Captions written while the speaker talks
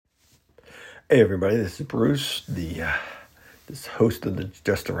Hey everybody, this is Bruce, this host of the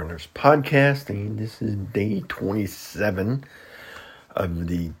Just the Runners podcast, and this is day 27 of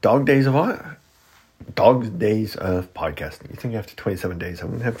the Dog Days of podcasting. You think after 27 days I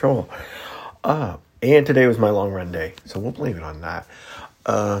wouldn't have trouble? And today was my long run day, so we'll blame it on that.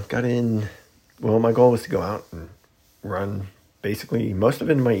 My goal was to go out and run basically most of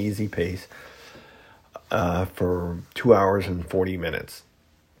it in my easy pace for 2 hours and 40 minutes.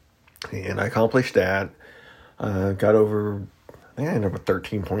 And I accomplished that. Got over, I ended up with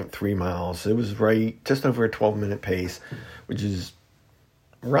 13.3 miles. It was just over a 12-minute pace, which is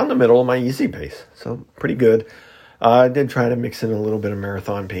around the middle of my easy pace. So pretty good. I did try to mix in a little bit of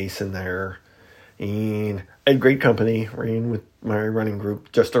marathon pace in there. And I had great company. Ran with my running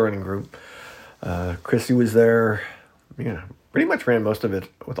group, Just a Running Group. Chrissy was there. Pretty much ran most of it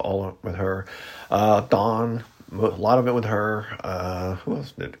with her. Dawn, a lot of it with her. Who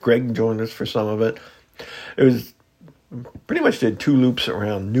else did? Greg joined us for some of it. It was pretty much did 2 loops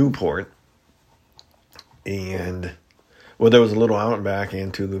around Newport. And, there was a little out and back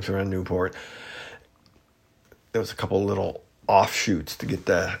and 2 loops around Newport. There was a couple little offshoots to get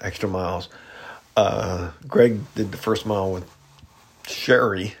the extra miles. Greg did the first mile with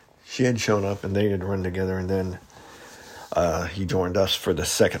Sherry. She had shown up and they had run together, and then he joined us for the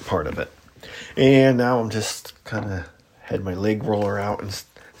second part of it. And now I'm just kind of had my leg roller out and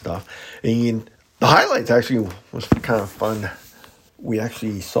stuff. And the highlights actually was kind of fun. We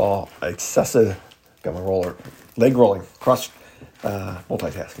actually saw leg rolling,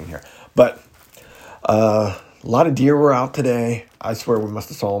 multitasking here. But a lot of deer were out today. I swear we must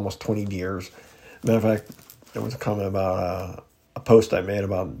have saw almost 20 deers. Matter of fact, there was a comment about a post I made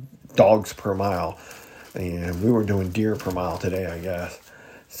about dogs per mile. And we were doing deer per mile today, I guess.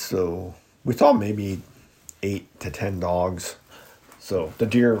 So we saw maybe 8 to 10 dogs. So the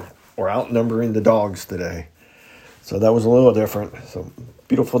deer were outnumbering the dogs today. So that was a little different. So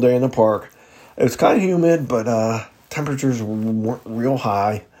beautiful day in the park. It was kind of humid, but temperatures weren't real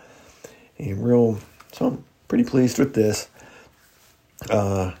high. So I'm pretty pleased with this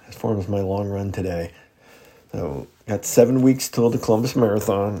as far as my long run today. So got 7 weeks till the Columbus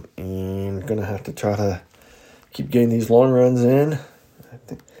Marathon, and going to have to try to keep getting these long runs in.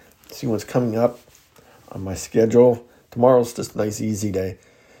 See what's coming up on my schedule. Tomorrow's just a nice, easy day.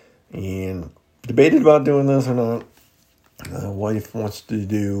 And debated about doing this or not. Wife wants to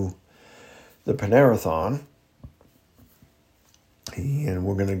do the Panarathon. And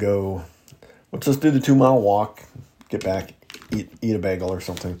we're going to go, let's just do the 2-mile walk, get back, eat a bagel or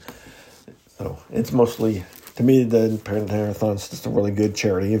something. So it's mostly, to me, the Panarathon is just a really good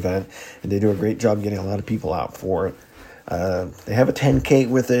charity event. And they do a great job getting a lot of people out for it. They have a 10K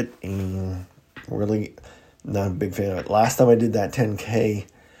with it, and really not a big fan of it. Last time I did that 10K,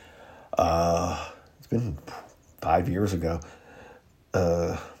 it's been 5 years ago,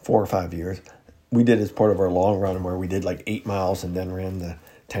 4 or 5 years. We did as part of our long run where we did like 8 miles and then ran the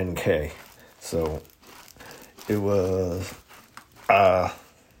 10K. So it was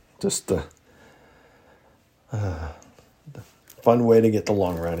just a fun way to get the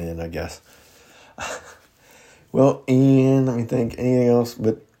long run in, I guess. Well, and let me think, anything else,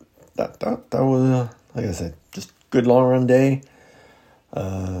 but that was, like I said, just good long run day.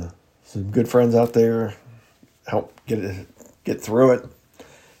 Some good friends out there, help get through it.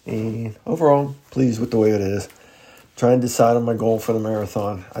 And overall, pleased with the way it is. Trying to decide on my goal for the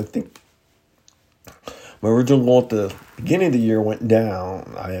marathon. I think my original goal at the beginning of the year went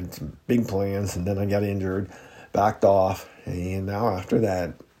down. I had some big plans, and then I got injured, backed off, and now after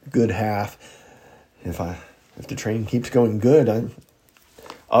that good half, if the training keeps going good, I'm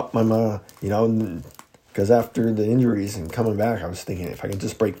up my, because after the injuries and coming back, I was thinking if I can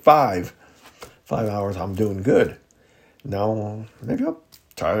just break 5 hours, I'm doing good. Now, maybe I'll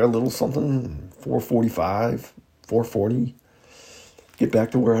try a little something, 4:45, 4:40, get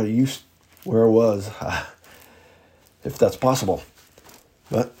back to where I was, if that's possible.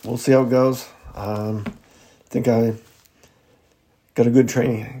 But we'll see how it goes. I think I got a good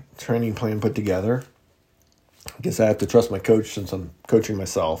training plan put together. I guess I have to trust my coach since I'm coaching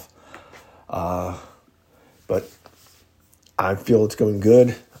myself. But I feel it's going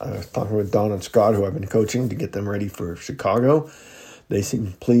good. I was talking with Don and Scott, who I've been coaching, to get them ready for Chicago. They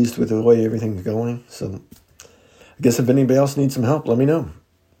seem pleased with the way everything's going. So I guess if anybody else needs some help, let me know.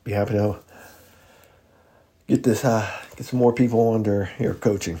 Be happy to get some more people under here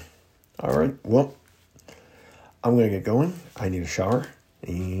coaching. All right. Well, I'm going to get going. I need a shower.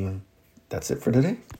 And that's it for today.